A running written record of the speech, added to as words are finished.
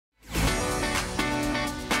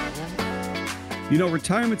You know,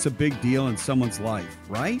 retirement's a big deal in someone's life,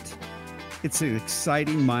 right? It's an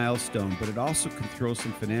exciting milestone, but it also can throw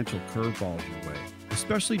some financial curveballs your way,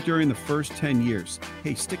 especially during the first 10 years.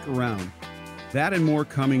 Hey, stick around. That and more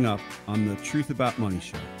coming up on the Truth About Money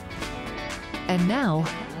show. And now,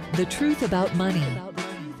 The Truth About Money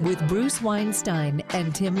with Bruce Weinstein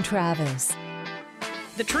and Tim Travis.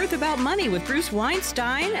 The Truth About Money with Bruce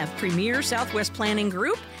Weinstein of Premier Southwest Planning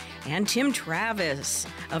Group and Tim Travis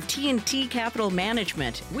of T&T Capital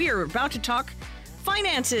Management. We are about to talk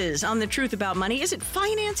finances on The Truth About Money. Is it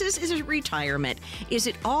finances? Is it retirement? Is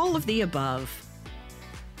it all of the above?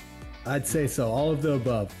 I'd say so. All of the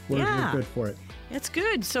above. We're good for it. It's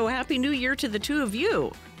good. So happy New Year to the two of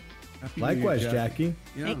you. Likewise, Jackie.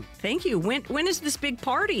 Yeah. Thank you. When is this big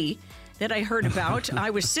party that I heard about?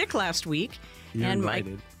 I was sick last week, and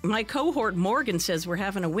my cohort Morgan says we're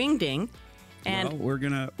having a wingding. And well,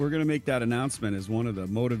 we're gonna make that announcement as one of the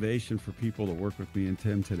motivation for people to work with me and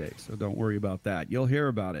Tim today. So don't worry about that. You'll hear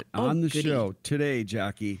about it on the show today,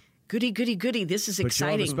 Jackie. Goody. This is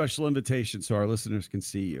exciting. But you'll have a special invitation so our listeners can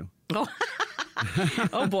see you. Oh.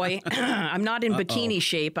 Oh boy, I'm not in bikini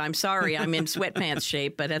shape. I'm sorry, I'm in sweatpants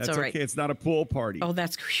shape, but that's all right. Okay, it's not a pool party. Oh,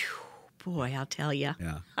 boy, I'll tell you.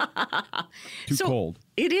 Yeah. Too cold.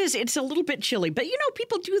 It is. It's a little bit chilly, but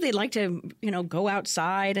people do. They like to, go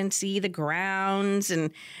outside and see the grounds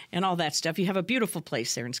and all that stuff. You have a beautiful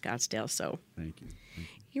place there in Scottsdale. So thank you.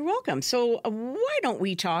 You're welcome. So why don't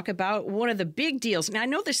we talk about one of the big deals? Now, I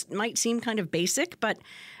know this might seem kind of basic, but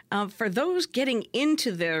for those getting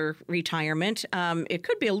into their retirement, it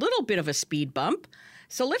could be a little bit of a speed bump.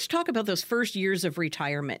 So let's talk about those first years of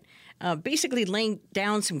retirement, basically laying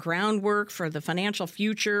down some groundwork for the financial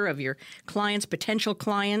future of your clients, potential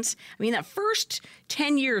clients. I mean, that first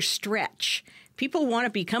 10-year stretch, people want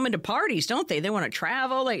to be coming to parties, don't they? They want to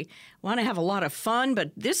travel. They want to have a lot of fun,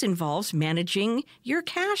 but this involves managing your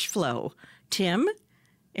cash flow. Tim,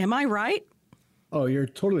 am I right? Oh, you're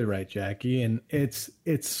totally right, Jackie. And it's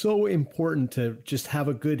so important to just have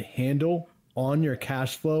a good handle on your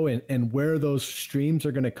cash flow and where those streams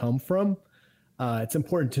are going to come from. It's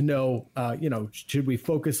important to know, should we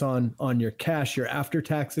focus on your cash, your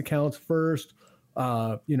after-tax accounts first,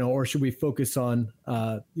 or should we focus on,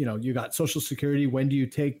 you got Social Security, when do you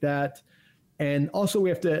take that? And also we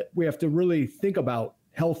have to really think about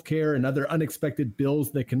healthcare and other unexpected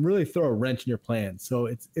bills that can really throw a wrench in your plan. So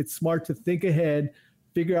it's smart to think ahead,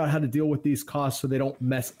 figure out how to deal with these costs so they don't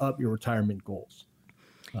mess up your retirement goals.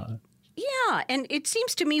 Yeah, and it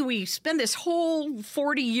seems to me we spend this whole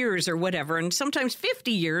 40 years or whatever, and sometimes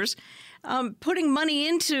 50 years, putting money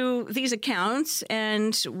into these accounts,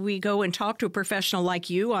 and we go and talk to a professional like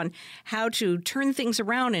you on how to turn things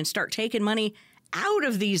around and start taking money out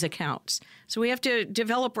of these accounts. So we have to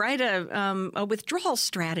develop a withdrawal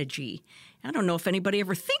strategy. I don't know if anybody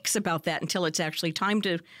ever thinks about that until it's actually time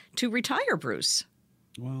to retire, Bruce.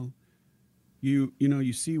 Well,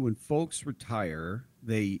 you see when folks retire,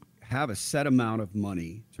 they have a set amount of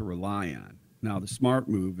money to rely on. Now, the smart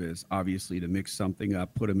move is obviously to mix something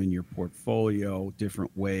up, put them in your portfolio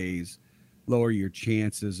different ways, lower your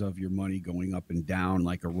chances of your money going up and down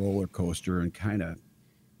like a roller coaster, and kind of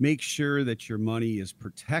make sure that your money is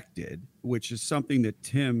protected, which is something that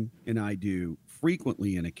Tim and I do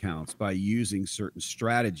frequently in accounts by using certain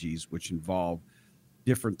strategies which involve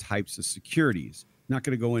different types of securities. Not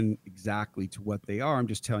going to go in exactly to what they are. I'm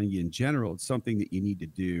just telling you in general, it's something that you need to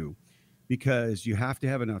do because you have to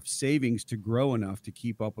have enough savings to grow enough to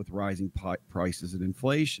keep up with rising prices and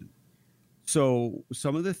inflation. So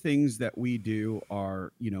some of the things that we do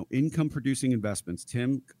are, income producing investments.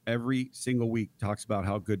 Tim, every single week talks about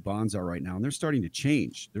how good bonds are right now, and they're starting to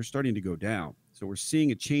change. They're starting to go down. So we're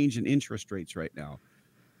seeing a change in interest rates right now.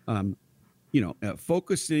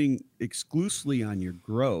 Focusing exclusively on your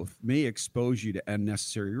growth may expose you to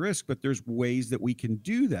unnecessary risk, but there's ways that we can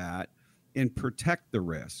do that and protect the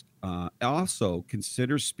risk. Also,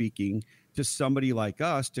 consider speaking to somebody like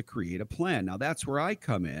us to create a plan. Now, that's where I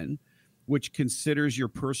come in, which considers your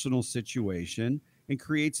personal situation and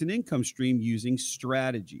creates an income stream using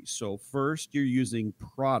strategy. So first, you're using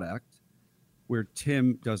product, where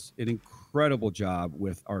Tim does an incredible job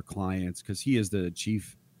with our clients because he is the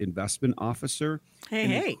chief investment officer.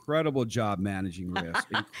 Incredible job managing risk,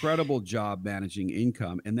 incredible job managing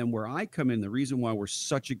income. And then where I come in, the reason why we're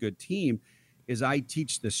such a good team is I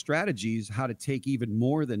teach the strategies how to take even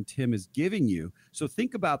more than Tim is giving you. So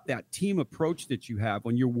think about that team approach that you have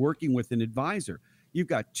when you're working with an advisor. You've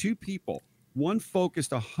got two people, one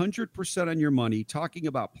focused 100% on your money, talking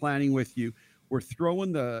about planning with you. We're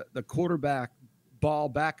throwing the quarterback ball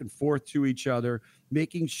back and forth to each other.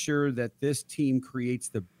 making sure that this team creates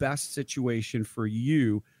the best situation for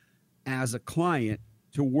you as a client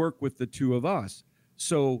to work with the two of us.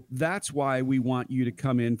 So that's why we want you to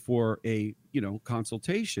come in for a,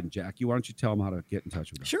 consultation. Jackie, why don't you tell them how to get in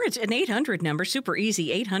touch with us? Sure. It's an 800 number, super easy,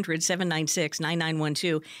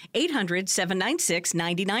 800-796-9912,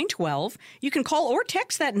 800-796-9912. You can call or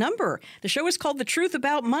text that number. The show is called The Truth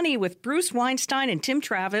About Money with Bruce Weinstein and Tim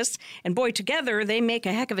Travis. And boy, together they make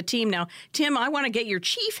a heck of a team. Now, Tim, I want to get your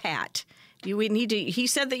chief hat. He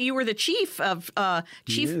said that you were the chief of,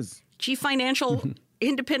 chief financial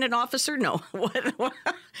independent officer? No. What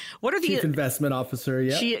are the Chief investment officer?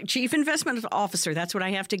 Yeah. Chief investment officer. That's what I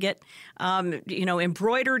have to get,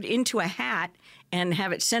 embroidered into a hat and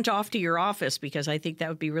have it sent off to your office, because I think that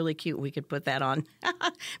would be really cute. We could put that on.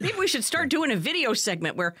 Maybe we should start doing a video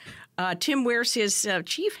segment where Tim wears his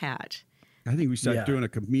chief hat. I think we start doing a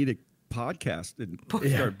comedic podcast and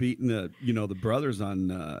start beating the brothers on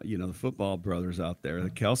the football brothers out there, the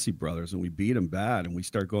Kelsey brothers, and we beat them bad, and we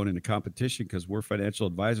start going into competition because we're financial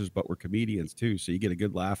advisors, but we're comedians too. So you get a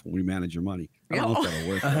good laugh when we manage your money. I don't know if that'll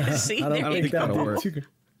work. See, I don't think that'll work.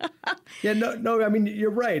 Yeah, no. I mean,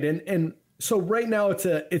 you're right, and so right now it's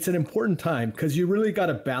an important time because you really got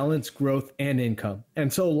to balance growth and income.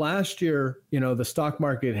 And so last year, the stock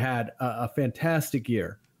market had a fantastic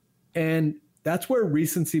year, and that's where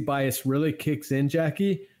recency bias really kicks in,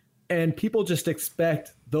 Jackie. And people just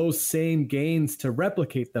expect those same gains to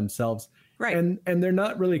replicate themselves. Right. And they're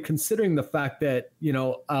not really considering the fact that,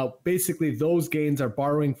 basically those gains are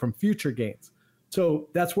borrowing from future gains. So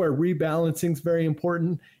that's where rebalancing is very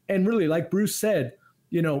important. And really, like Bruce said,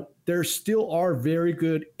 there still are very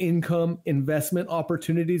good income investment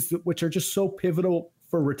opportunities, which are just so pivotal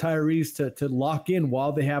for retirees to lock in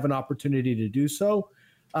while they have an opportunity to do so.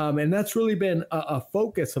 And that's really been a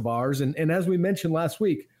focus of ours. And as we mentioned last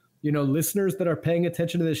week, listeners that are paying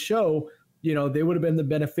attention to this show, they would have been the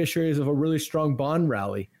beneficiaries of a really strong bond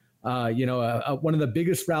rally, one of the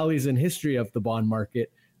biggest rallies in history of the bond market.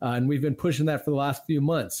 And we've been pushing that for the last few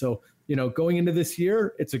months. So, going into this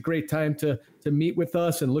year, it's a great time to meet with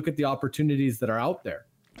us and look at the opportunities that are out there.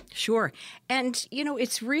 Sure. And,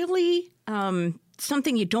 it's really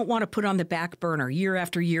something you don't want to put on the back burner year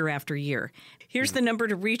after year after year. Here's the number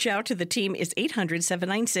to reach out to the team is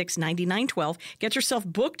 800-796-9912. Get yourself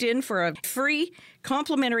booked in for a free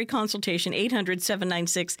complimentary consultation,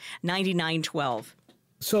 800-796-9912.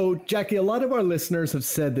 So, Jackie, a lot of our listeners have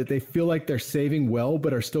said that they feel like they're saving well,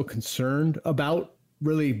 but are still concerned about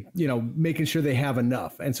really, making sure they have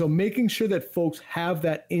enough. And so making sure that folks have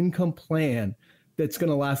that income plan that's going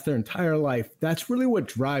to last their entire life, that's really what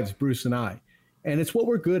drives Bruce and I. And it's what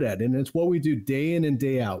we're good at, and it's what we do day in and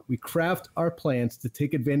day out. We craft our plans to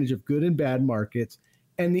take advantage of good and bad markets,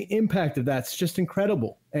 and the impact of that's just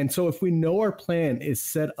incredible. And so if we know our plan is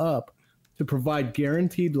set up to provide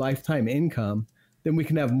guaranteed lifetime income, then we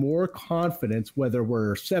can have more confidence whether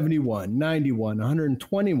we're 71, 91,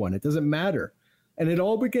 121, it doesn't matter. And it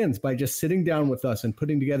all begins by just sitting down with us and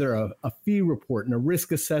putting together a fee report and a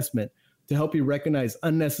risk assessment to help you recognize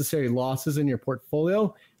unnecessary losses in your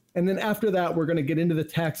portfolio. And then after that, we're going to get into the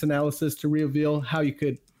tax analysis to reveal how you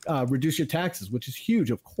could reduce your taxes, which is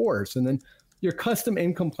huge, of course. And then your custom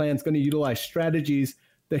income plan is going to utilize strategies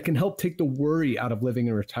that can help take the worry out of living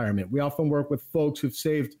in retirement. We often work with folks who've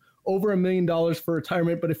saved over $1 million for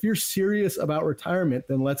retirement. But if you're serious about retirement,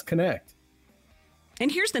 then let's connect.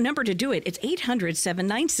 And here's the number to do it. It's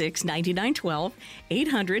 800-796-9912,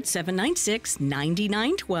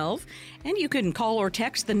 800-796-9912. And you can call or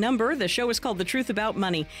text the number. The show is called The Truth About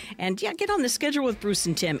Money. And get on the schedule with Bruce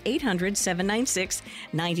and Tim,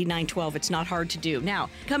 800-796-9912. It's not hard to do. Now,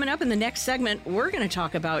 coming up in the next segment, we're going to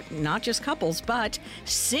talk about not just couples, but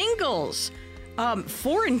singles.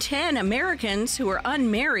 4 in 10 Americans who are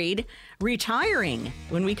unmarried retiring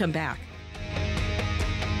when we come back.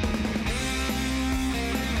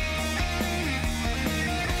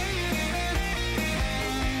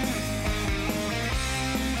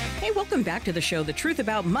 Welcome back to the show, The Truth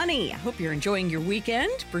About Money. I hope you're enjoying your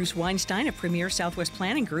weekend. Bruce Weinstein of Premier Southwest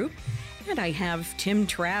Planning Group. And I have Tim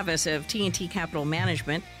Travis of T&T Capital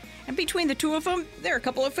Management. And between the two of them, they're a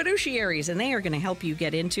couple of fiduciaries, and they are going to help you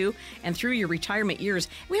get into and through your retirement years.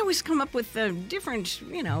 We always come up with different,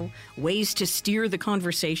 ways to steer the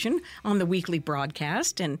conversation on the weekly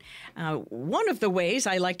broadcast. And one of the ways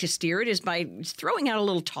I like to steer it is by throwing out a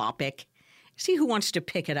little topic. See who wants to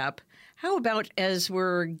pick it up. How about as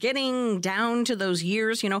we're getting down to those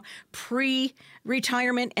years,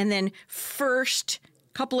 pre-retirement and then first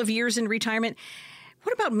couple of years in retirement,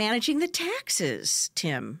 what about managing the taxes,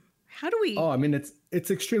 Tim? How do we? Oh, I mean, it's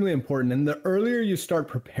extremely important. And the earlier you start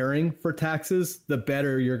preparing for taxes, the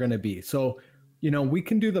better you're going to be. So, we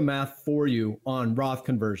can do the math for you on Roth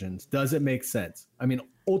conversions. Does it make sense? I mean,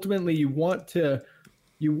 ultimately, you want to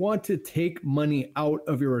take money out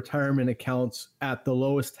of your retirement accounts at the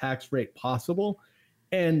lowest tax rate possible.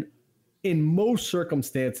 And in most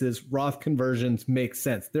circumstances, Roth conversions make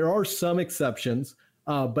sense. There are some exceptions,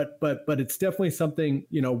 but it's definitely something,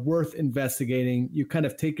 worth investigating. You kind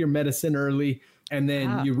of take your medicine early and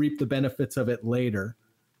then you reap the benefits of it later.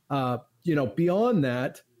 Beyond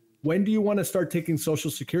that, when do you want to start taking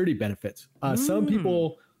Social Security benefits? Some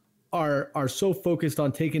people are so focused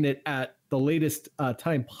on taking it at the latest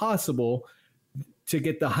time possible to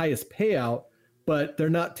get the highest payout, but they're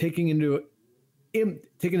not taking into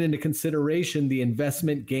consideration the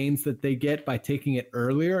investment gains that they get by taking it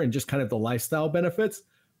earlier and just kind of the lifestyle benefits.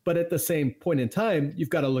 But at the same point in time,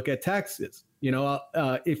 you've got to look at taxes.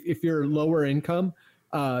 If you're lower income,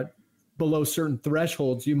 below certain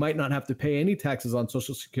thresholds, you might not have to pay any taxes on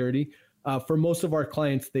Social Security. For most of our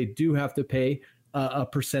clients, they do have to pay a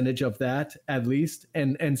percentage of that at least.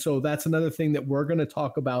 And so that's another thing that we're going to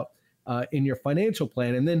talk about in your financial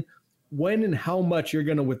plan. And then when and how much you're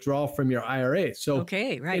going to withdraw from your IRA. So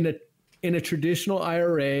okay, right. In a traditional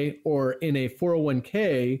IRA or in a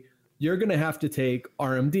 401k, you're going to have to take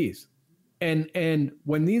RMDs. And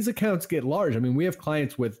when these accounts get large, I mean, we have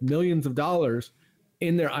clients with millions of dollars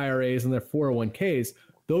in their IRAs and their 401ks.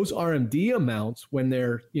 Those RMD amounts, when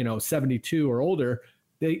they're 72 or older,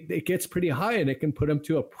 it gets pretty high, and it can put them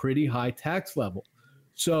to a pretty high tax level.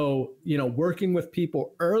 So, working with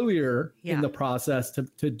people earlier in the process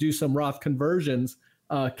to do some Roth conversions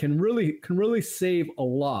can really save a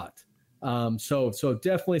lot. So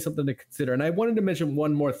definitely something to consider. And I wanted to mention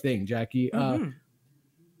one more thing, Jackie.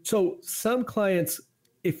 So some clients,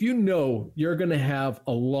 if you're going to have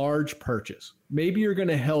a large purchase, maybe you're going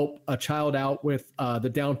to help a child out with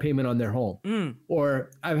the down payment on their home,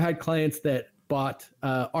 or I've had clients that bought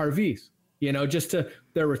RVs.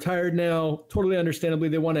 They're retired now. Totally understandably,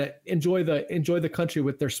 they want to enjoy the country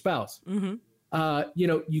with their spouse.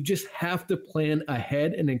 You just have to plan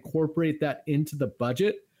ahead and incorporate that into the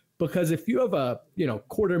budget, because if you have a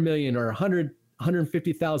 $250,000 or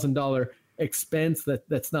 $150,000 expense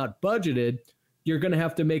that's not budgeted, you're going to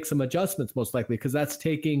have to make some adjustments most likely, because that's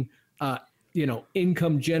taking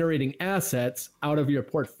income generating assets out of your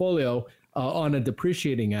portfolio on a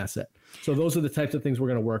depreciating asset. So those are the types of things we're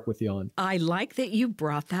going to work with you on. I like that you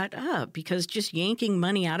brought that up, because just yanking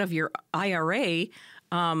money out of your IRA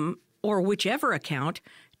or whichever account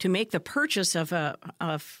to make the purchase of an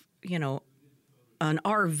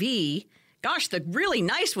RV. Gosh, the really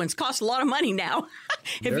nice ones cost a lot of money now.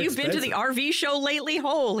 Have you been to the RV show lately?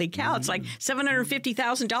 Holy cow, it's like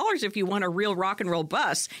 $750,000 if you want a real rock and roll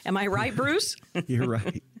bus. Am I right, Bruce? You're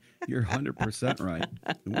right. You're 100% right.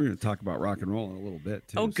 And we're going to talk about rock and roll in a little bit,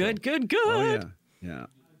 too. Oh, good. Oh, yeah.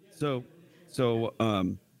 So,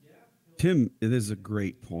 Tim, it is a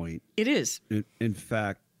great point. It is. In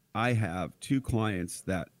fact, I have two clients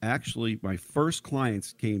that actually, my first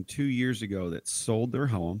clients came 2 years ago that sold their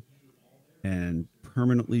home and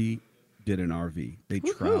permanently did an RV. They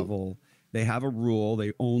travel. They have a rule.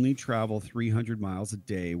 They only travel 300 miles a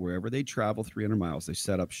day. Wherever they travel 300 miles, they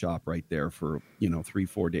set up shop right there for,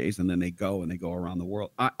 3-4 days. And then they go around the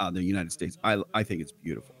world, the United States. I think it's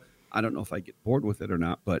beautiful. I don't know if I get bored with it or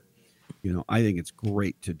not, but, I think it's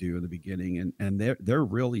great to do in the beginning. And they're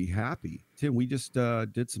really happy. Tim, we just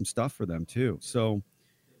did some stuff for them too. So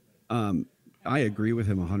I agree with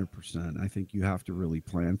him 100%. I think you have to really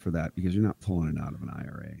plan for that, because you're not pulling it out of an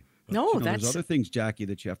IRA. No, there's other things, Jackie,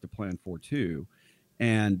 that you have to plan for too.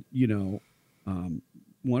 And,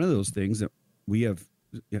 one of those things that we have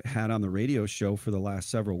had on the radio show for the last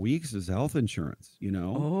several weeks is health insurance,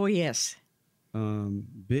 Oh, yes.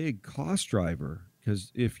 Big cost driver,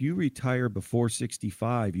 because if you retire before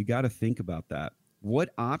 65, you got to think about that.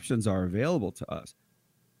 What options are available to us?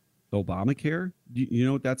 Obamacare, you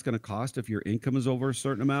know what that's going to cost if your income is over a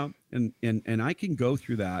certain amount? And I can go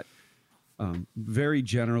through that very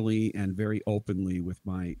generally and very openly with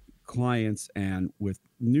my clients and with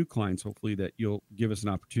new clients, hopefully, that you'll give us an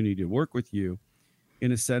opportunity to work with you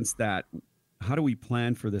in a sense that how do we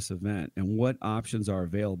plan for this event and what options are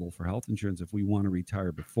available for health insurance if we want to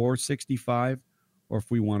retire before 65 or if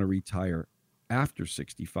we want to retire after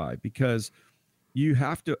 65? Because you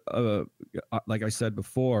have to, like I said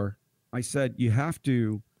before, you have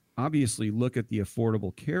to obviously look at the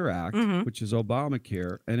Affordable Care Act, which is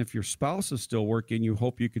Obamacare. And if your spouse is still working, you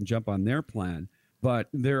hope you can jump on their plan. But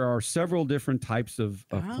there are several different types of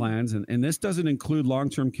plans. And this doesn't include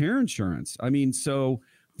long-term care insurance. I mean, so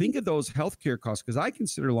think of those healthcare costs, because I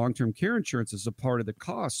consider long-term care insurance as a part of the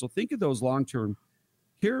cost. So think of those long-term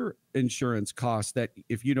care insurance costs that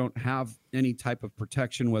if you don't have any type of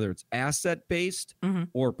protection, whether it's asset-based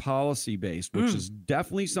or policy-based, which is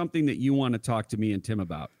definitely something that you want to talk to me and Tim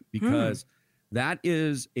about, because that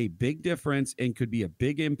is a big difference and could be a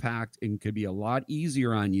big impact and could be a lot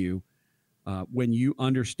easier on you when you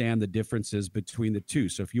understand the differences between the two.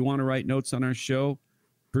 So if you want to write notes on our show,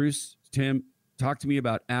 Bruce, Tim, talk to me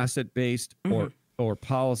about asset-based or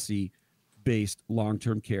policy-based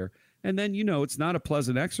long-term care. And then, it's not a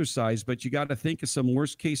pleasant exercise, but you got to think of some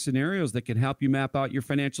worst case scenarios that can help you map out your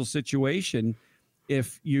financial situation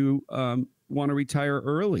if you want to retire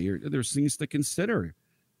early. Or there's things to consider.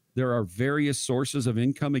 There are various sources of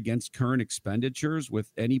income against current expenditures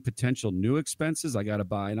with any potential new expenses. I got to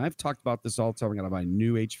buy, and I've talked about this all the time, I got to buy a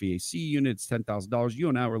new HVAC unit. It's $10,000. You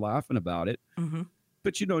and I were laughing about it.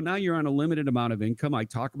 But, now you're on a limited amount of income. I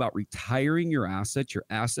talk about retiring your assets. Your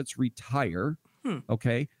assets retire.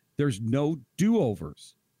 Okay. There's no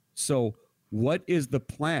do-overs. So what is the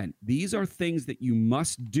plan? These are things that you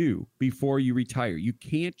must do before you retire. You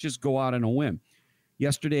can't just go out on a whim.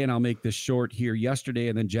 Yesterday, and I'll make this short here. Yesterday,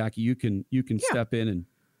 and then Jackie, you can step in.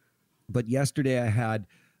 But yesterday I had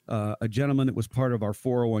a gentleman that was part of our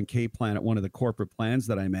 401k plan at one of the corporate plans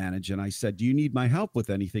that I manage. And I said, do you need my help with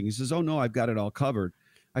anything? He says, oh, no, I've got it all covered.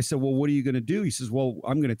 I said, well, what are you going to do? He says, well,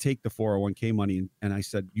 I'm going to take the 401k money. And I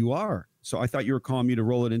said, you are? So I thought you were calling me to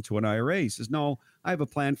roll it into an IRA. He says, no, I have a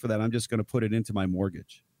plan for that. I'm just going to put it into my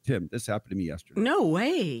mortgage. Tim, this happened to me yesterday. No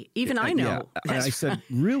way. Even I know. Yeah. And I said,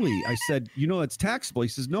 really? I said, it's taxable. He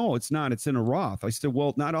says, no, it's not. It's in a Roth. I said,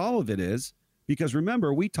 well, not all of it is. Because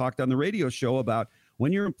remember, we talked on the radio show about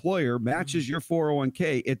when your employer matches your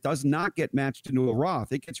 401k, it does not get matched into a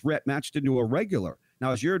Roth. It gets matched into a regular.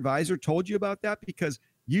 Now, has your advisor told you about that? Because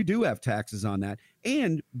you do have taxes on that.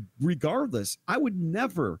 And regardless, I would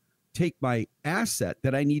never take my asset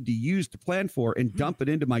that I need to use to plan for and dump it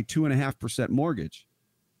into my 2.5% mortgage,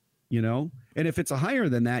 And if it's a higher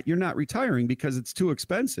than that, you're not retiring because it's too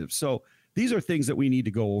expensive. So these are things that we need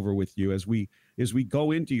to go over with you as we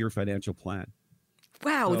go into your financial plan.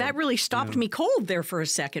 Wow, So, that really stopped me cold there for a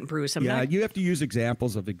second, Bruce. You have to use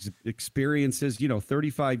examples of experiences.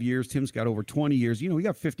 35 years. Tim's got over 20 years. We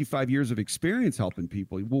got 55 years of experience helping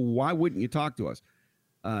people. Well, why wouldn't you talk to us?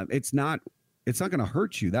 It's not going to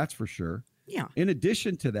hurt you. That's for sure. Yeah. In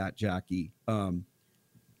addition to that, Jackie, I'm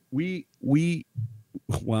going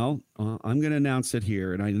to announce it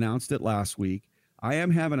here, and I announced it last week. I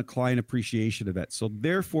am having a client appreciation event. So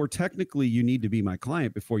therefore, technically, you need to be my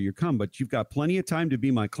client before you come, but you've got plenty of time to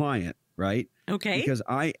be my client, right? Okay. Because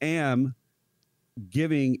I am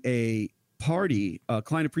giving a party, a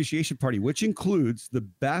client appreciation party, which includes the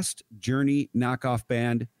best Journey knockoff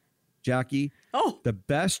band, Jackie. Oh. The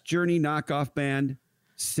best Journey knockoff band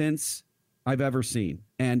since I've ever seen.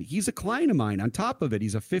 And he's a client of mine. On top of it,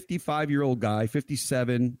 he's a 55-year-old guy,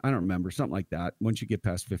 57. I don't remember, something like that. Once you get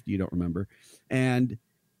past 50, you don't remember. And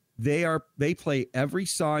they play every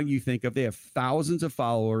song you think of. They have thousands of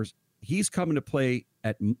followers. He's coming to play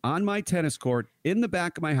on my tennis court in the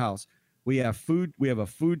back of my house. We have food. We have a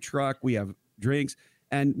food truck. We have drinks.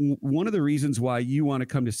 And one of the reasons why you want to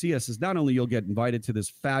come to see us is not only you'll get invited to this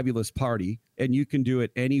fabulous party, and you can do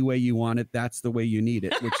it any way you want it. That's the way you need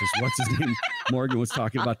it, which is what's his name? Morgan was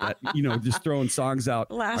talking about that, just throwing songs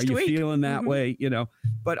out. Last Are you week. feeling that way?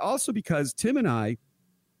 But also because Tim and I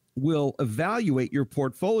will evaluate your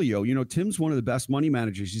portfolio. Tim's one of the best money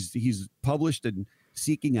managers. He's published in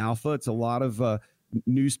Seeking Alpha. It's a lot of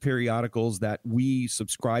news periodicals that we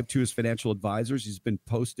subscribe to as financial advisors. He's been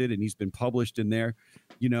posted and he's been published in there.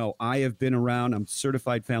 I have been around. I'm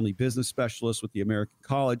certified family business specialist with the American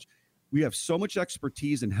College. We have so much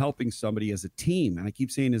expertise in helping somebody as a team. And I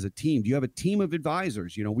keep saying as a team, do you have a team of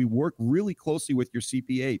advisors? We work really closely with your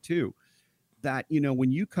CPA too, that,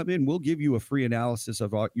 when you come in, we'll give you a free analysis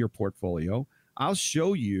of your portfolio. I'll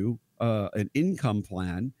show you an income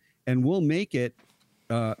plan, and we'll make it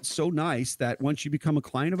so nice that once you become a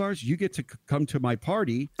client of ours, you get to come to my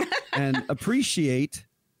party and appreciate,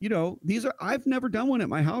 I've never done one at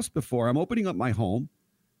my house before. I'm opening up my home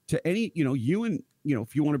to any, you and,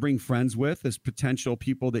 if you want to bring friends with as potential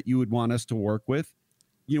people that you would want us to work with,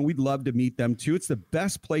 we'd love to meet them too. It's the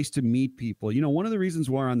best place to meet people. One of the reasons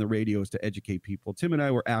we're on the radio is to educate people. Tim and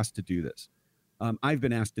I were asked to do this. I've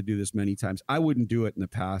been asked to do this many times. I wouldn't do it in the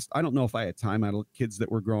past. I don't know if I had time. I had kids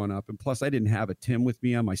that were growing up. And plus, I didn't have a Tim with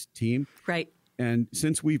me on my team. Right. And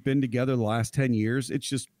since we've been together the last 10 years, it's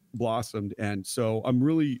just blossomed. And so I'm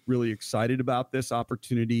really, really excited about this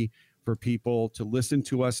opportunity for people to listen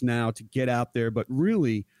to us now, to get out there. But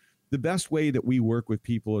really, the best way that we work with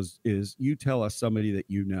people is you tell us somebody that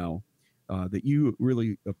you know that you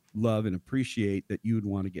really love and appreciate, that you would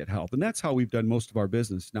want to get help. And that's how we've done most of our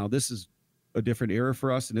business. Now, this is a different era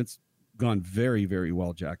for us, and it's gone very, very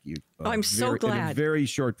well, Jackie. I'm so glad. In a very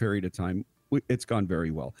short period of time, it's gone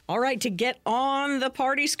very well. All right, to get on the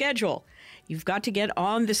party schedule, you've got to get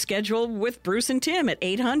on the schedule with Bruce and Tim at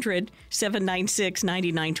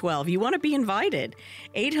 800-796-9912. You want to be invited.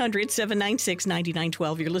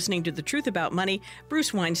 800-796-9912. You're listening to The Truth About Money,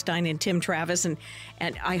 Bruce Weinstein and Tim Travis. And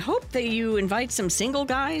I hope that you invite some single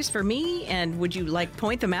guys for me. And would you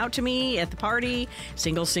point them out to me at the party?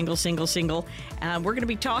 Single, single, single, single. We're going to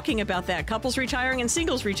be talking about that. Couples retiring and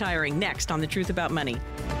singles retiring next on The Truth About Money.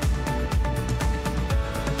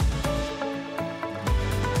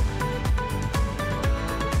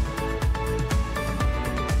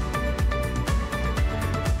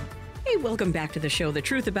 Welcome back to the show, The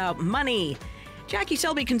Truth About Money. Jackie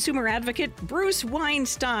Selby, consumer advocate, Bruce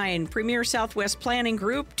Weinstein, Premier Southwest Planning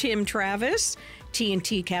Group, Tim Travis,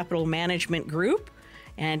 T&T Capital Management Group.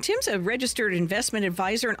 And Tim's a registered investment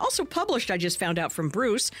advisor and also published, I just found out from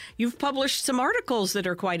Bruce, you've published some articles that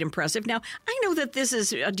are quite impressive. Now, I know that this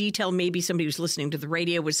is a detail maybe somebody who's listening to the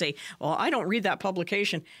radio would say, well, I don't read that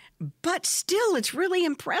publication. But still, it's really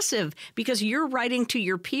impressive because you're writing to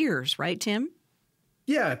your peers, right, Tim?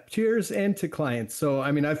 Yeah, peers and to clients. So,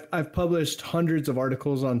 I mean, I've published hundreds of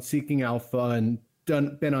articles on Seeking Alpha and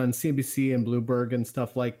been on CNBC and Bloomberg and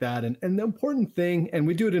stuff like that. And the important thing, and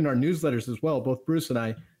we do it in our newsletters as well, both Bruce and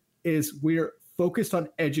I, is we're focused on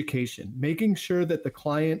education, making sure that the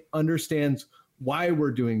client understands why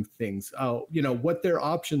we're doing things, what their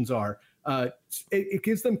options are. It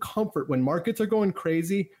gives them comfort when markets are going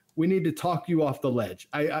crazy. We need to talk you off the ledge.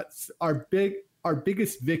 Our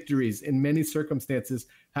biggest victories in many circumstances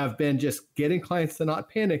have been just getting clients to not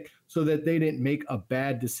panic so that they didn't make a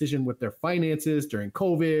bad decision with their finances during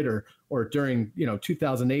COVID or during,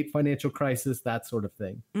 2008 financial crisis, that sort of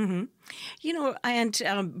thing. Mm-hmm.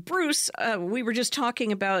 And Bruce, we were just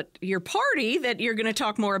talking about your party that you're going to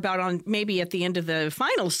talk more about on maybe at the end of the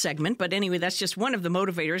final segment. But anyway, that's just one of the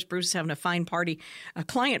motivators. Bruce is having a fine party, a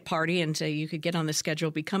client party, and you could get on the schedule,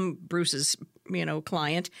 become Bruce's,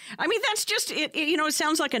 client. I mean, that's just it. It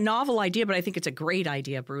sounds like a novel idea, but I think it's a great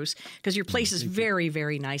idea, Bruce, because your place is very,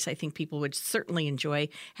 very nice. I think people would certainly enjoy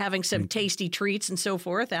having some tasty treats and so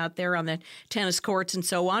forth out there on the tennis courts and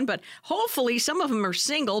so on. But hopefully some of them are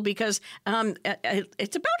single because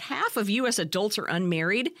it's about half of U.S. adults are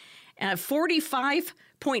unmarried,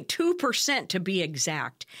 45.2% to be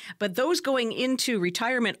exact. But those going into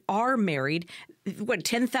retirement are married.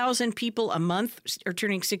 10,000 people a month are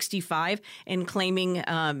turning 65 and claiming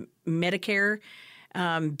Medicare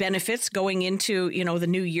benefits going into, the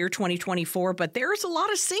new year, 2024. But there's a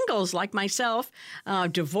lot of singles like myself,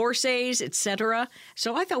 divorcees, etc.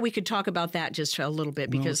 So I thought we could talk about that just a little bit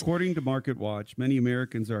because according to Market Watch, many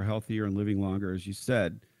Americans are healthier and living longer. As you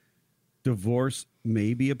said, divorce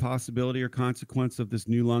may be a possibility or consequence of this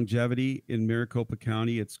new longevity. In Maricopa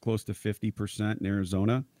County, it's close to 50%. In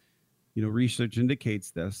Arizona, research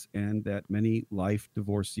indicates this, and that many life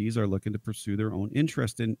divorcees are looking to pursue their own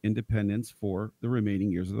interest in independence for the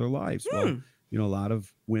remaining years of their lives. Well, a lot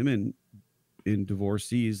of women in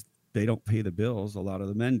divorcees, they don't pay the bills. A lot of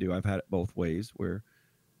the men do. I've had it both ways where,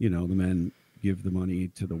 the men give the money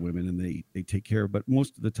to the women and they take care of, but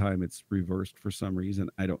most of the time it's reversed for some reason.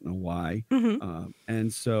 I don't know why.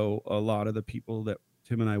 And so a lot of the people that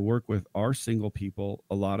Tim and I work with are single people,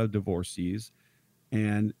 a lot of divorcees.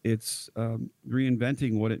 And it's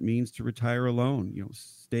reinventing what it means to retire alone,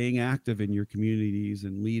 staying active in your communities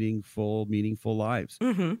and leading full, meaningful lives.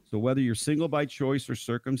 So whether you're single by choice or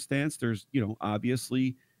circumstance, there's,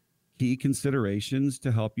 obviously key considerations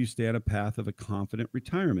to help you stay on a path of a confident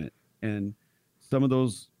retirement. And some of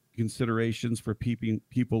those considerations for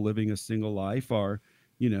people living a single life are,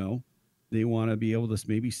 they want to be able to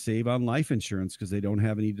maybe save on life insurance because they don't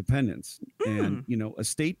have any dependents. And,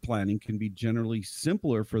 estate planning can be generally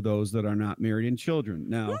simpler for those that are not married and children.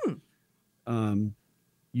 Now,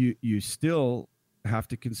 you still have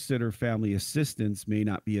to consider family assistance may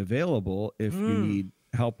not be available if you need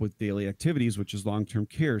help with daily activities, which is long-term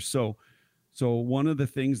care. So one of the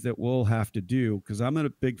things that we'll have to do, because I'm not a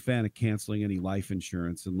big fan of canceling any life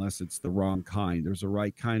insurance unless it's the wrong kind. There's a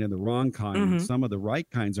right kind and the wrong kind. And some of the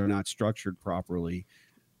right kinds are not structured properly.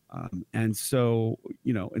 And so,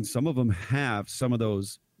 and some of them have some of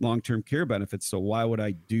those long-term care benefits. So why would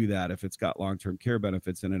I do that if it's got long-term care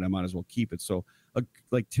benefits in it? I might as well keep it. So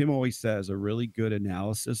like Tim always says, a really good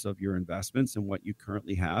analysis of your investments and what you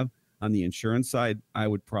currently have on the insurance side, I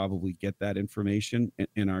would probably get that information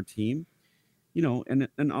in our team.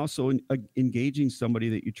 and also engaging somebody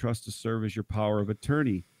that you trust to serve as your power of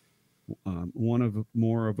attorney. One of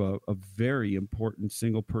more of a very important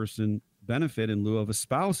single person benefit in lieu of a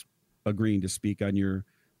spouse agreeing to speak on your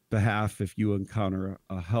behalf if you encounter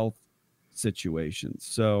a health situation.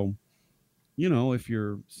 So, if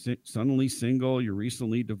you're suddenly single, you're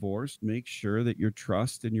recently divorced, make sure that your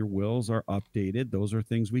trust and your wills are updated. Those are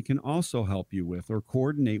things we can also help you with or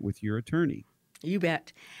coordinate with your attorney. You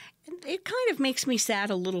bet. And it kind of makes me sad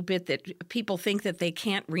a little bit that people think that they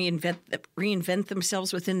can't reinvent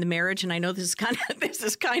themselves within the marriage. And I know this is kind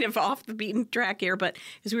of off the beaten track here, but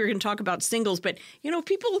as we were going to talk about singles, but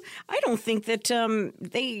people, I don't think that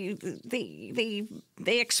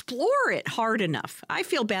they explore it hard enough. I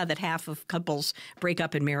feel bad that half of couples break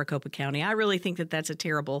up in Maricopa County. I really think that that's a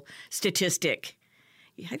terrible statistic.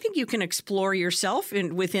 I think you can explore yourself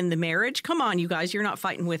within the marriage. Come on, you guys, you're not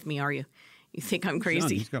fighting with me, are you? You think I'm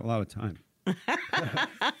crazy? He's got a lot of time.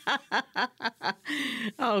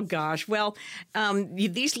 Oh, gosh. Well,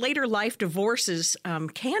 these later life divorces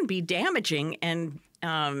can be damaging and,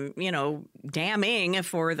 damning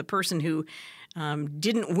for the person who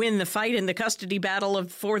didn't win the fight in the custody battle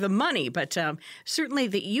for the money. But certainly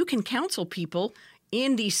that you can counsel people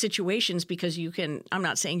in these situations because I'm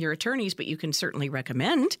not saying you're attorneys, but you can certainly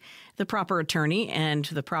recommend the proper attorney and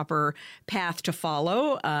the proper path to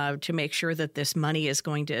follow to make sure that this money is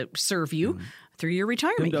going to serve you through your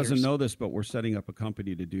retirement Tim doesn't years. know this, but we're setting up a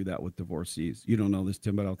company to do that with divorcees. You don't know this,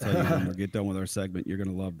 Tim, but I'll tell you when we get done with our segment, you're going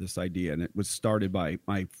to love this idea. And it was started by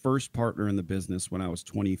my first partner in the business when I was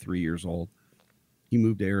 23 years old. He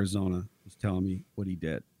moved to Arizona. He was telling me what he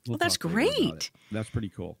did. Well, that's great. That's pretty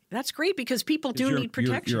cool. That's great because people do need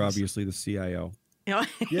protection. You're obviously the CIO. Yeah.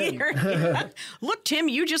 Look, Tim,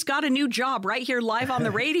 you just got a new job right here live on the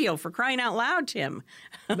radio, for crying out loud, Tim.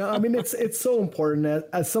 No, I mean, it's so important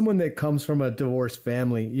as someone that comes from a divorced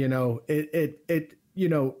family, I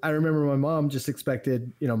remember my mom just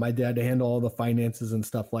expected, my dad to handle all the finances and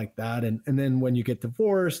stuff like that. And then when you get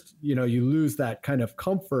divorced, you lose that kind of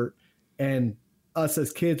comfort. And us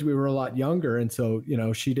as kids, we were a lot younger. And so,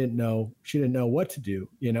 she didn't know what to do,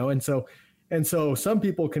 and so some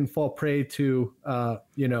people can fall prey to,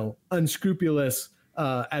 unscrupulous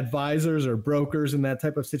advisors or brokers in that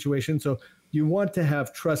type of situation. So you want to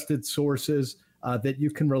have trusted sources that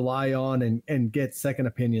you can rely on and get second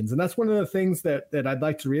opinions. And that's one of the things that I'd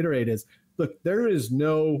like to reiterate is, look, there's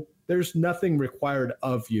nothing required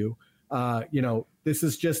of you. This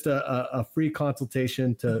is just a free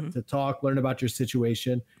consultation to talk, learn about your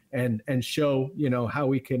situation and show, how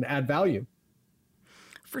we can add value.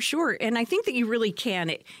 For sure. And I think that you really can.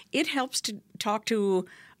 It helps to talk to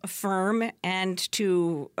a firm and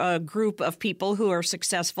to a group of people who are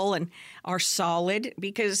successful and are solid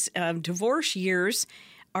because divorce years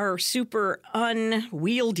are super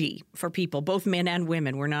unwieldy for people, both men and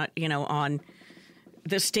women. We're not, on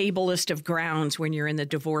the stablest of grounds when you're in the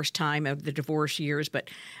divorce time of the divorce years. But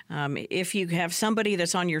if you have somebody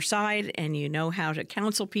that's on your side and you know how to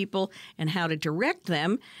counsel people and how to direct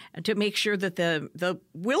them to make sure that the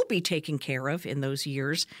will be taken care of in those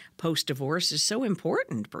years post-divorce is so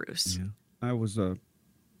important, Bruce. Yeah. I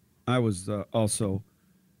was also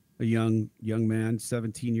a young man,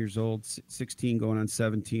 17 years old, 16 going on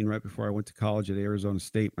 17, right before I went to college at Arizona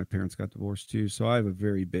State. My parents got divorced too. So I have a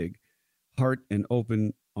very big heart and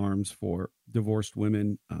open arms for divorced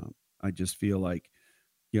women. I just feel like,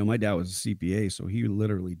 my dad was a CPA, so he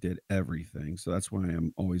literally did everything. So that's why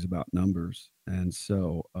I'm always about numbers. And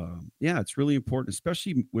so, it's really important,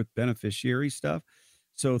 especially with beneficiary stuff.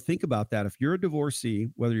 So think about that. If you're a divorcee,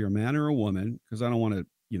 whether you're a man or a woman, because I don't want to,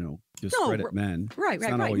 discredit men. Right. It's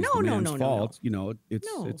not always the man's fault.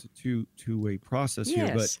 It's a two-way process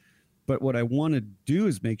here. But what I want to do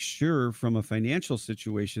is make sure from a financial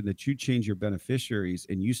situation that you change your beneficiaries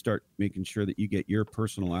and you start making sure that you get your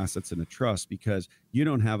personal assets in a trust because you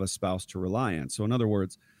don't have a spouse to rely on. So in other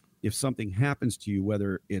words, if something happens to you,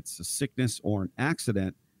 whether it's a sickness or an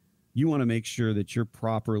accident, you want to make sure that you're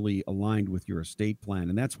properly aligned with your estate plan.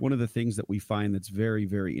 And that's one of the things that we find that's very,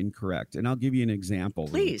 very incorrect. And I'll give you an example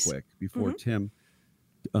really quick before Tim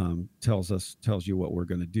tells you what we're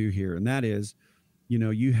going to do here. And that is,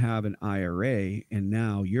 you have an IRA and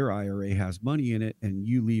now your IRA has money in it and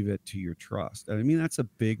you leave it to your trust. I mean, that's a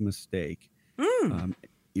big mistake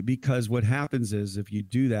because what happens is if you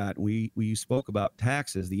do that, we spoke about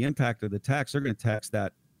taxes, the impact of the tax, they're going to tax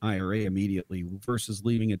that IRA immediately versus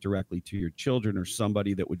leaving it directly to your children or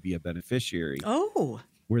somebody that would be a beneficiary.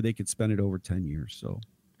 Where they could spend it over 10 years. So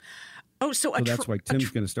that's why Tim's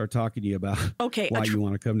going to start talking to you about why you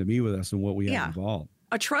want to come to me with us and what we have involved.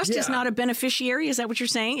 a trust is not a beneficiary? Is that what you're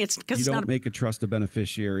saying? It's because You it's don't not make a trust a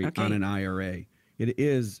beneficiary on an IRA. It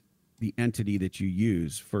is the entity that you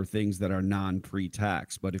use for things that are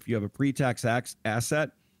non-pre-tax. But if you have a pre-tax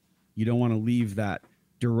asset, you don't want to leave that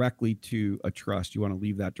directly to a trust. You want to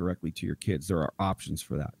leave that directly to your kids. There are options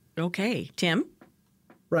for that. Okay. Tim?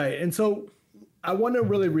 Right. And so I want to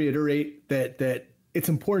really reiterate that it's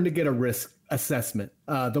important to get a risk assessment.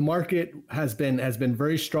 The market has been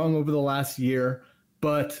very strong over the last year,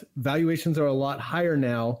 but valuations are a lot higher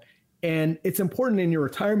now. And it's important in your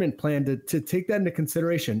retirement plan to take that into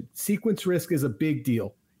consideration. Sequence risk is a big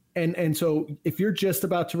deal. And so if you're just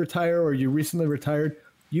about to retire or you recently retired,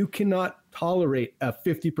 you cannot tolerate a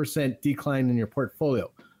 50% decline in your portfolio.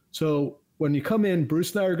 So when you come in,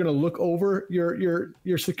 Bruce and I are going to look over your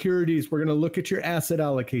securities. We're going to look at your asset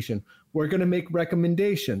allocation. We're going to make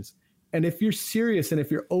recommendations. And if you're serious and if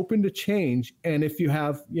you're open to change, and if you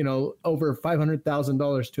have, over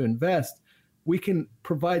 $500,000 to invest, we can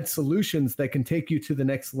provide solutions that can take you to the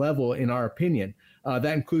next level, in our opinion.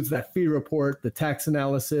 That includes that fee report, the tax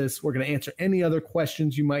analysis. We're going to answer any other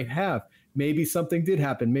questions you might have. Maybe something did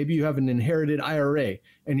happen. Maybe you have an inherited IRA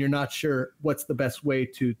and you're not sure what's the best way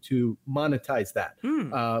to monetize that,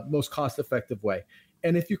 most cost-effective way.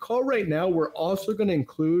 And if you call right now, we're also going to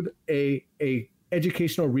include a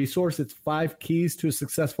educational resource. It's 5 keys to a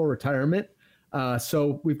successful retirement.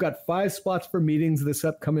 So we've got 5 spots for meetings this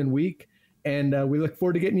upcoming week. And we look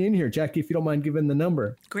forward to getting you in here. Jackie, if you don't mind giving the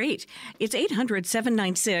number. Great. It's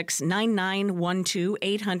 800-796-9912,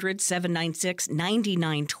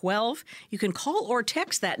 800-796-9912. You can call or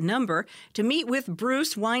text that number to meet with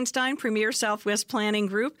Bruce Weinstein, Premier Southwest Planning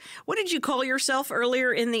Group. What did you call yourself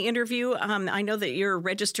earlier in the interview? I know that you're a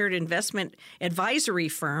registered investment advisory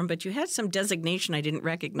firm, but you had some designation I didn't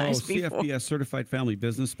recognize before. CFBS, Certified Family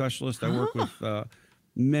Business Specialist. I work with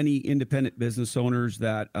many independent business owners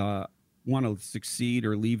that want to succeed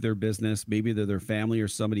or leave their business. Maybe they're their family or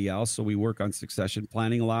somebody else. So we work on succession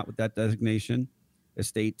planning a lot with that designation,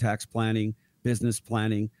 estate tax planning, business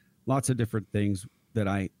planning, lots of different things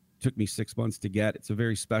that took me 6 months to get. It's a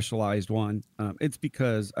very specialized one. It's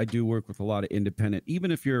because I do work with a lot of independent,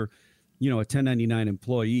 even if you're, a 1099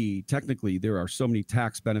 employee, technically there are so many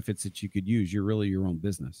tax benefits that you could use. You're really your own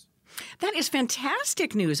business. That is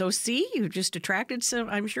fantastic news. Oh, see, you just attracted some,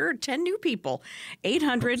 I'm sure, 10 new people.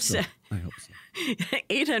 800. I hope so.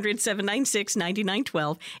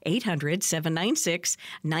 800-796-9912,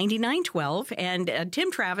 800-796-9912. And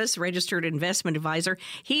Tim Travis, registered investment advisor,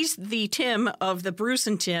 he's the Tim of the Bruce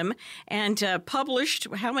and Tim, and published,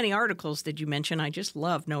 how many articles did you mention? I just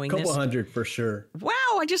love knowing this. A couple hundred for sure. Wow,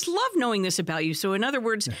 I just love knowing this about you. So in other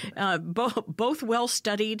words, both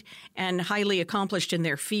well-studied and highly accomplished in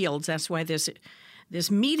their fields. That's why this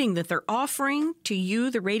meeting that they're offering to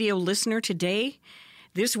you, the radio listener, today,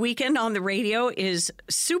 this weekend on the radio, is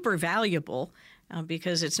super valuable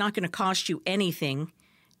because it's not going to cost you anything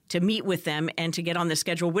to meet with them and to get on the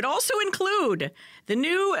schedule. Would also include the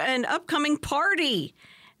new and upcoming party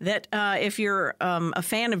that if you're a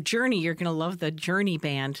fan of Journey, you're going to love the Journey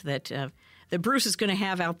band that Bruce is going to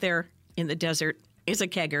have out there in the desert. It's a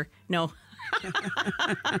kegger. No.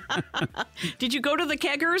 Did you go to the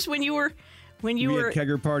keggers when you were... We had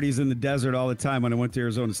kegger parties in the desert all the time when I went to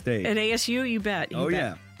Arizona State. At ASU, you bet. You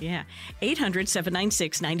bet. Yeah.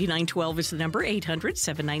 800-796-9912 is the number,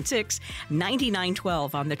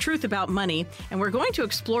 800-796-9912 on The Truth About Money. And we're going to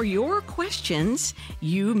explore your questions,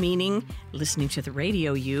 you meaning listening to the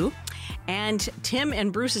radio, you, and Tim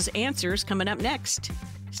and Bruce's answers coming up next.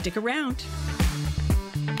 Stick around.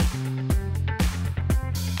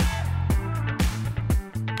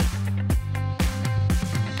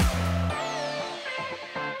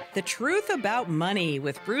 The Truth About Money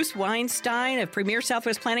with Bruce Weinstein of Premier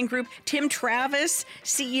Southwest Planning Group, Tim Travis,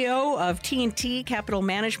 CEO of T&T Capital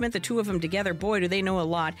Management. The two of them together, boy, do they know a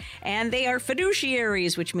lot. And they are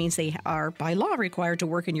fiduciaries, which means they are by law required to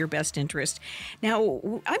work in your best interest. Now,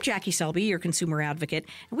 I'm Jackie Selby, your consumer advocate.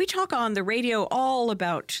 And we talk on the radio all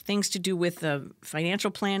about things to do with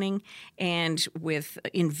financial planning and with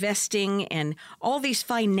investing and all these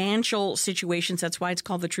financial situations. That's why it's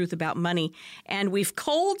called The Truth About Money. And we've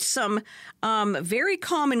culled some very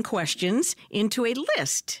common questions into a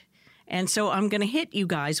list. And so I'm going to hit you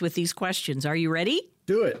guys with these questions. Are you ready?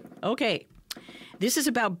 Do it. Okay. This is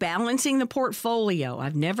about balancing the portfolio.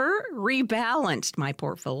 I've never rebalanced my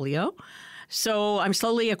portfolio, so I'm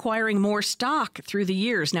slowly acquiring more stock through the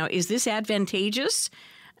years. Now, is this advantageous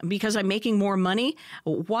because I'm making more money?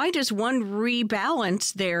 Why does one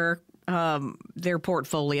rebalance their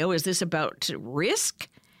portfolio? Is this about risk?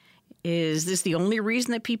 Is this the only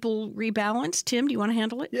reason that people rebalance? Tim, do you want to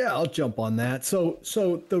handle it? Yeah, I'll jump on that. So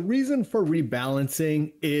the reason for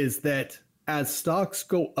rebalancing is that as stocks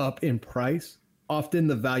go up in price, often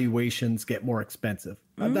the valuations get more expensive.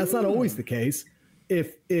 That's not always the case.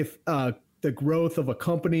 If the growth of a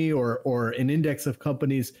company or an index of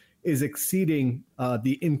companies is exceeding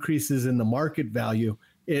the increases in the market value,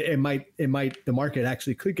 the market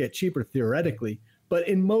actually could get cheaper theoretically. But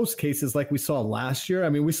in most cases, like we saw last year, I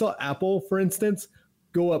mean, we saw Apple, for instance,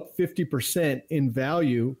 go up 50% in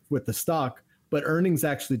value with the stock, but earnings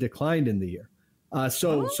actually declined in the year.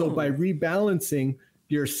 So by rebalancing,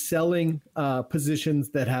 you're selling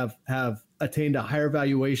positions that have attained a higher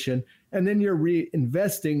valuation, and then you're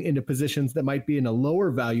reinvesting into positions that might be in a lower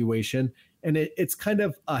valuation. And it's kind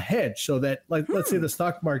of a hedge so that, like, let's say the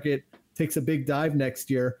stock market takes a big dive next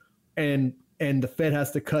year and the Fed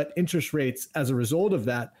has to cut interest rates as a result of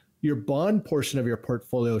that, your bond portion of your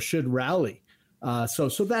portfolio should rally. So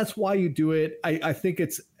that's why you do it. I think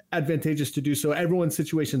it's advantageous to do so. Everyone's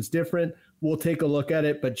situation is different. We'll take a look at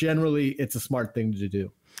it, but generally it's a smart thing to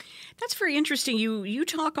do. That's very interesting. You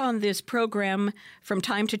talk on this program from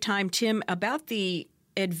time to time, Tim, about the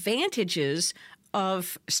advantages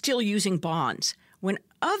of still using bonds when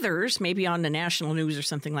others, maybe on the national news or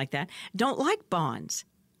something like that, don't like bonds.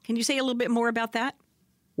 Can you say a little bit more about that?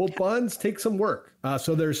 Well, bonds take some work.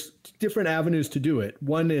 So there's different avenues to do it.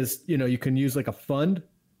 One is, you can use like a fund,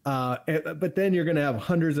 but then you're going to have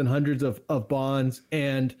hundreds and hundreds of bonds,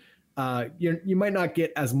 and you might not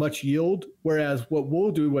get as much yield. Whereas what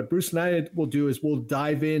Bruce and I will do is we'll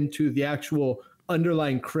dive into the actual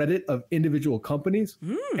underlying credit of individual companies.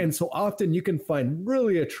 And so often you can find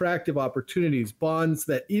really attractive opportunities, bonds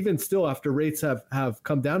that even still after rates have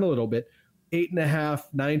come down a little bit, 8.5%,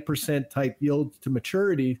 9% type yield to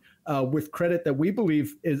maturity with credit that we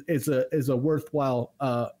believe is a worthwhile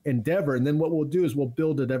endeavor. And then what we'll do is we'll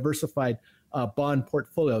build a diversified bond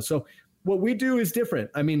portfolio. So what we do is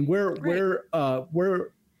different. I mean, we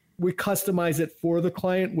customize it for the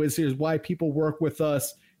client, which is why people work with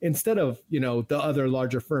us instead of, the other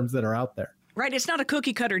larger firms that are out there. Right. It's not a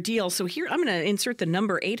cookie cutter deal. So here I'm going to insert the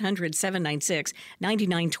number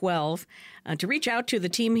 800-796-9912 to reach out to the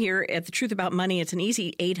team here at The Truth About Money. It's an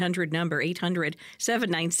easy 800 number,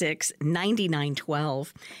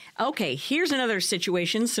 800-796-9912. Okay, here's another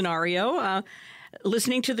scenario.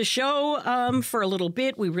 Listening to the show for a little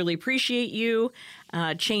bit. We really appreciate you.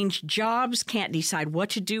 Changed jobs. Can't decide what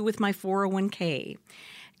to do with my 401k.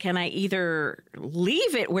 Can I either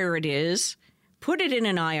leave it where it is, put it in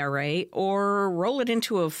an IRA, or roll it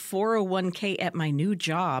into a 401k at my new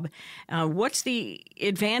job? What's the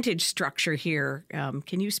advantage structure here?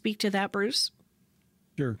 Can you speak to that, Bruce?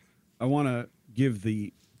 Sure. I want to give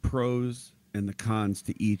the pros and the cons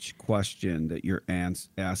to each question that you're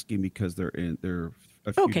asking, because they're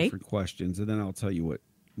a few different questions, and then I'll tell you what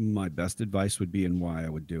my best advice would be and why I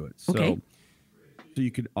would do it. So you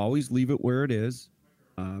could always leave it where it is,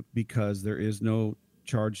 because there is no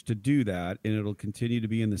charge to do that, and it'll continue to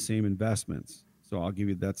be in the same investments. So I'll give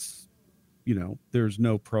you there's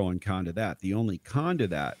no pro and con to that. The only con to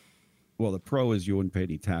that, well, the pro is you wouldn't pay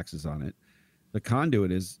any taxes on it. The con to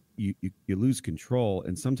it is you lose control,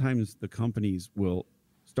 and sometimes the companies will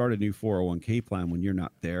start a new 401k plan when you're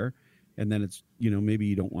not there, and then it's maybe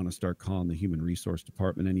you don't want to start calling the human resource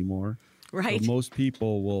department anymore. Right. So most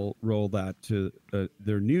people will roll that to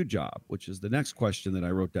their new job, which is the next question that I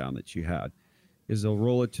wrote down that you had, is they'll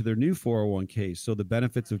roll it to their new 401k. So the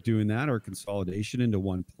benefits of doing that are consolidation into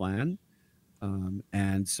one plan.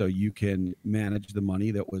 And so you can manage the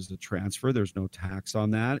money that was the transfer. There's no tax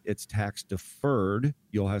on that. It's tax deferred.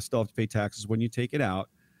 You'll still have to pay taxes when you take it out.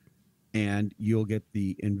 And you'll get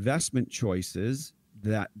the investment choices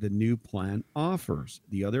that the new plan offers.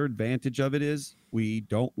 The other advantage of it is, we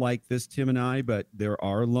don't like this, Tim and I, but there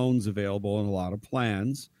are loans available in a lot of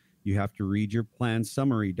plans. You have to read your plan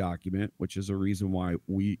summary document, which is a reason why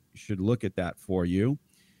we should look at that for you.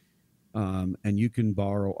 And you can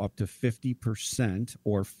borrow up to 50%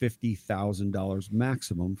 or $50,000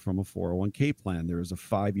 maximum from a 401k plan. There is a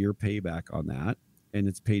 5-year payback on that, and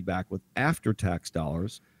it's paid back with after-tax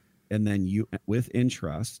dollars, and then with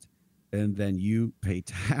interest, and then you pay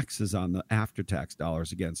taxes on the after-tax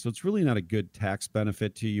dollars again. So it's really not a good tax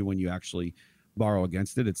benefit to you when you actually borrow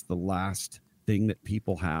against it. It's the last thing that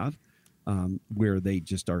people have, where they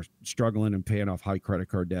just are struggling and paying off high credit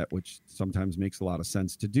card debt, which sometimes makes a lot of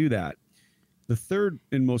sense to do that. The third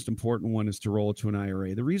and most important one is to roll it to an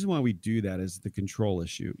IRA. The reason why we do that is the control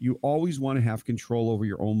issue. You always want to have control over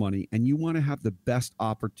your own money, and you want to have the best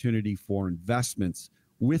opportunity for investments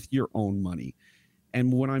with your own money.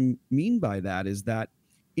 And what I mean by that is that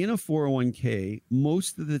in a 401k,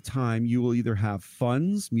 most of the time you will either have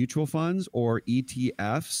funds, mutual funds, or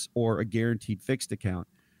ETFs, or a guaranteed fixed account.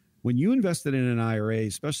 When you invested in an IRA,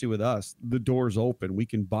 especially with us, the door's open. We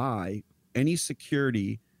can buy any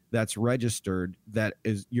security that's registered that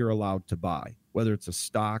is you're allowed to buy, whether it's a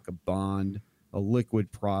stock, a bond, a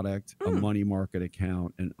liquid product, a money market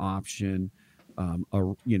account, an option,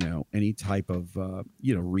 any type of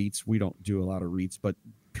REITs. We don't do a lot of REITs, but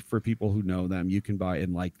for people who know them, you can buy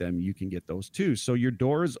and like them, you can get those too. So your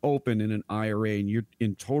door is open in an IRA and you're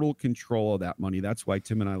in total control of that money. That's why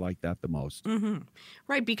Tim and I like that the most.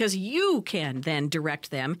 Right, because you can then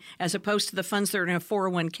direct them as opposed to the funds that are in a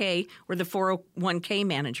 401k where the 401k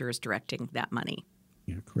manager is directing that money.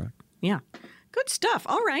 Yeah, correct. Yeah. Good stuff.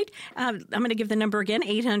 All right. I'm going to give the number again,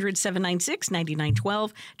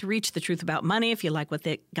 800-796-9912, to reach the truth about money. If you like what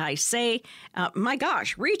the guys say, my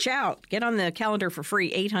gosh, reach out. Get on the calendar for free,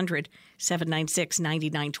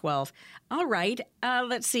 800-796-9912. All right.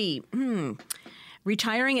 Let's see.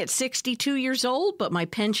 Retiring at 62 years old, but my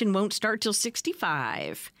pension won't start till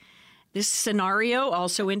 65. This scenario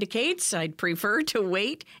also indicates I'd prefer to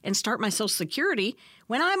wait and start my Social Security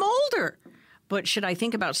when I'm older. But should I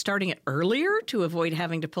think about starting it earlier to avoid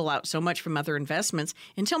having to pull out so much from other investments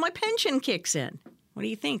until my pension kicks in? What do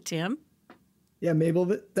you think, Tim? Yeah, Mabel,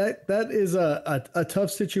 that is a tough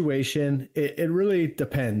situation. It really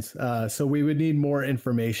depends. So we would need more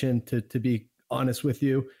information to be honest with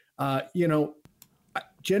you.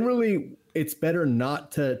 Generally, it's better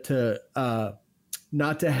not to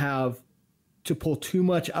pull too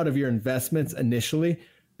much out of your investments initially,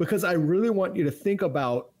 because I really want you to think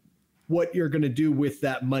about what you're going to do with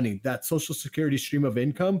that money, that Social Security stream of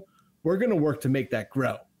income. We're going to work to make that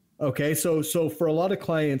grow. Okay. So for a lot of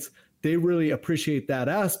clients, they really appreciate that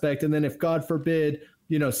aspect. And then if God forbid,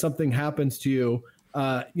 something happens to you,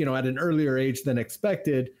 at an earlier age than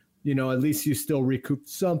expected, at least you still recouped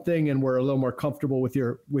something and we're a little more comfortable with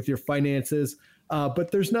your finances.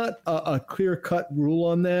 But there's not a clear-cut rule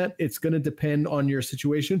on that. It's going to depend on your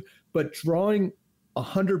situation, but drawing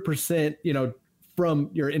 100%, from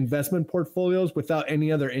your investment portfolios without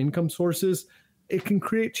any other income sources, it can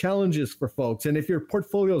create challenges for folks. And if your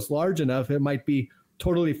portfolio is large enough, it might be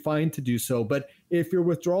totally fine to do so. But if your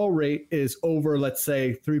withdrawal rate is over, let's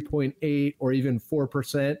say 3.8 or even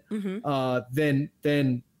 4%, then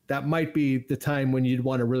that might be the time when you'd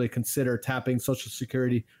want to really consider tapping Social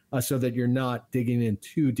Security so that you're not digging in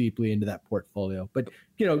too deeply into that portfolio. But,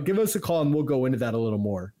 give us a call and we'll go into that a little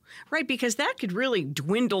more. Right, because that could really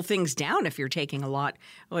dwindle things down if you're taking a lot,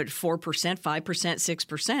 4%, 5%,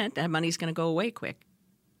 6%. That money's going to go away quick.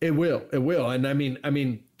 It will. And I mean,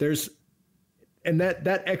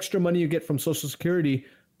 that extra money you get from Social Security,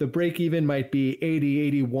 the break even might be 80,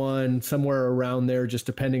 81, somewhere around there, just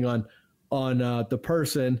depending on the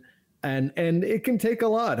person. And it can take a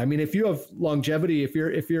lot. I mean, if you have longevity,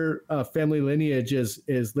 if your family lineage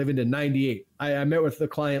is living to 98, I met with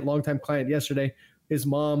a longtime client yesterday. His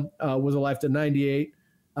mom was alive to 98.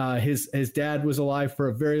 His dad was alive for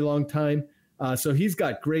a very long time. So he's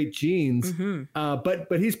got great genes, but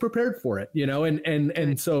he's prepared for it,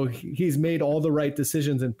 and so he's made all the right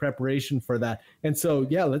decisions in preparation for that. And so,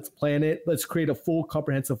 yeah, let's plan it. Let's create a full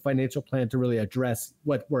comprehensive financial plan to really address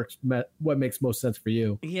what makes most sense for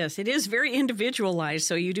you. Yes, it is very individualized.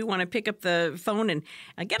 So you do want to pick up the phone and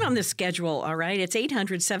get on the schedule. All right. It's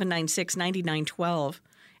 800-796-9912.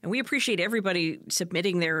 And we appreciate everybody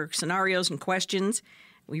submitting their scenarios and questions.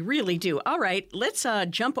 We really do. All right, let's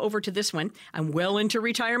jump over to this one. I'm well into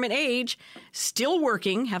retirement age, still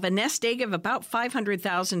working, have a nest egg of about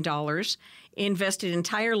 $500,000 invested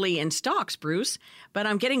entirely in stocks, Bruce, but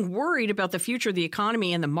I'm getting worried about the future of the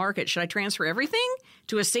economy and the market. Should I transfer everything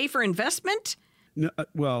to a safer investment? No,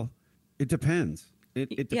 well, it depends.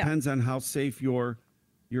 It depends on how safe your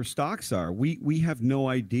stocks are. We have no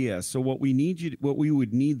idea. So what we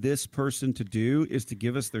would need this person to do is to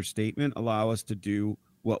give us their statement, allow us to do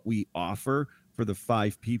what we offer for the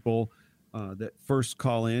 5 people that first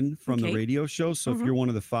call in from the radio show. So if you're one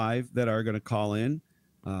of the 5 that are going to call in,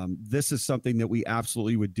 this is something that we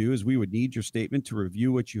absolutely would do, is we would need your statement to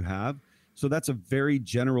review what you have. So that's a very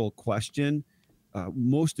general question.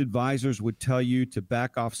 Most advisors would tell you to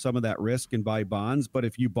back off some of that risk and buy bonds. But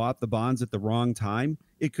if you bought the bonds at the wrong time,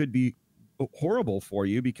 it could be horrible for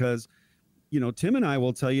you, because, Tim and I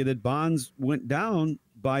will tell you that bonds went down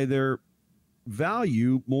by their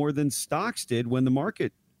value more than stocks did when the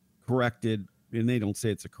market corrected. And they don't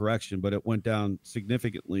say it's a correction, but it went down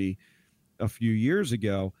significantly a few years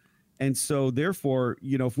ago. And so therefore,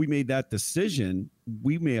 if we made that decision,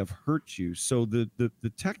 we may have hurt you. So the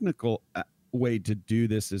technical way to do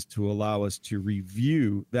this is to allow us to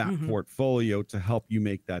review that portfolio to help you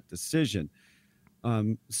make that decision.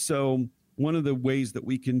 So one of the ways that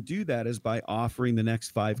we can do that is by offering the next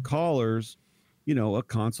 5 callers, a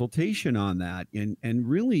consultation on that and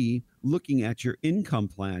really looking at your income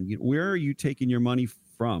plan. Where are you taking your money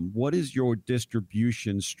from? What is your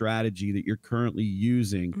distribution strategy that you're currently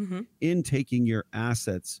using in taking your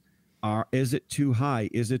assets? Is it too high?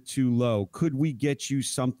 Is it too low? Could we get you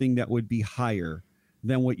something that would be higher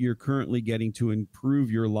than what you're currently getting to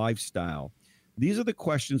improve your lifestyle? These are the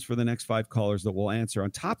questions for the next 5 callers that we'll answer.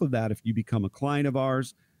 On top of that, if you become a client of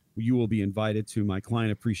ours, you will be invited to my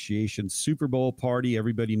Client Appreciation Super Bowl party.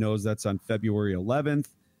 Everybody knows that's on February 11th.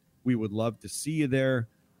 We would love to see you there.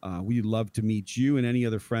 We'd love to meet you and any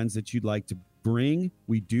other friends that you'd like to bring.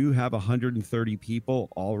 We do have 130 people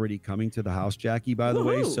already coming to the house, Jackie, by the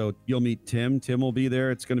way. So you'll meet Tim. Tim will be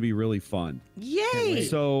there. It's going to be really fun. Yay!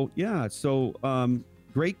 So, yeah.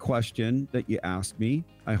 Great question that you asked me.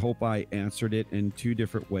 I hope I answered it in 2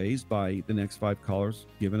 different ways by the next 5 callers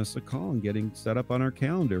giving us a call and getting set up on our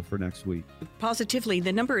calendar for next week. Positively,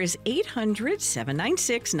 the number is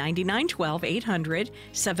 800-796-9912,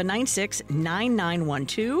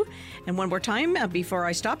 800-796-9912. And one more time, before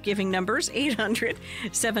I stop giving numbers,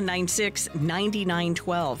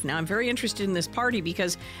 800-796-9912. Now, I'm very interested in this party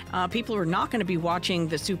because people are not going to be watching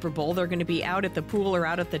the Super Bowl. They're going to be out at the pool or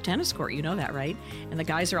out at the tennis court. You know that, right? And the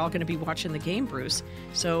guys are all going to be watching the game, Bruce.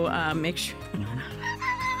 So make sure.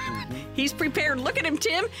 He's prepared. Look at him,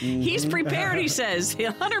 Tim. He's prepared, he says.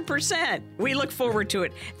 100%. We look forward to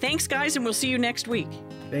it. Thanks, guys, and we'll see you next week.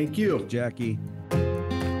 Thank you, Jackie.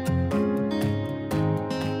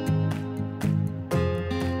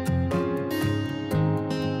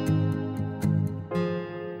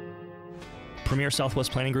 Premier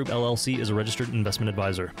Southwest Planning Group, LLC is a registered investment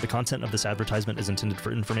advisor. The content of this advertisement is intended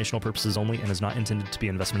for informational purposes only and is not intended to be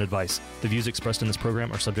investment advice. The views expressed in this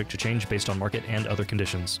program are subject to change based on market and other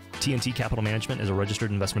conditions. TNT Capital Management is a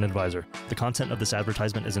registered investment advisor. The content of this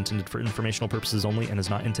advertisement is intended for informational purposes only and is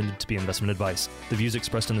not intended to be investment advice. The views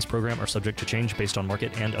expressed in this program are subject to change based on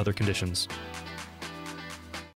market and other conditions.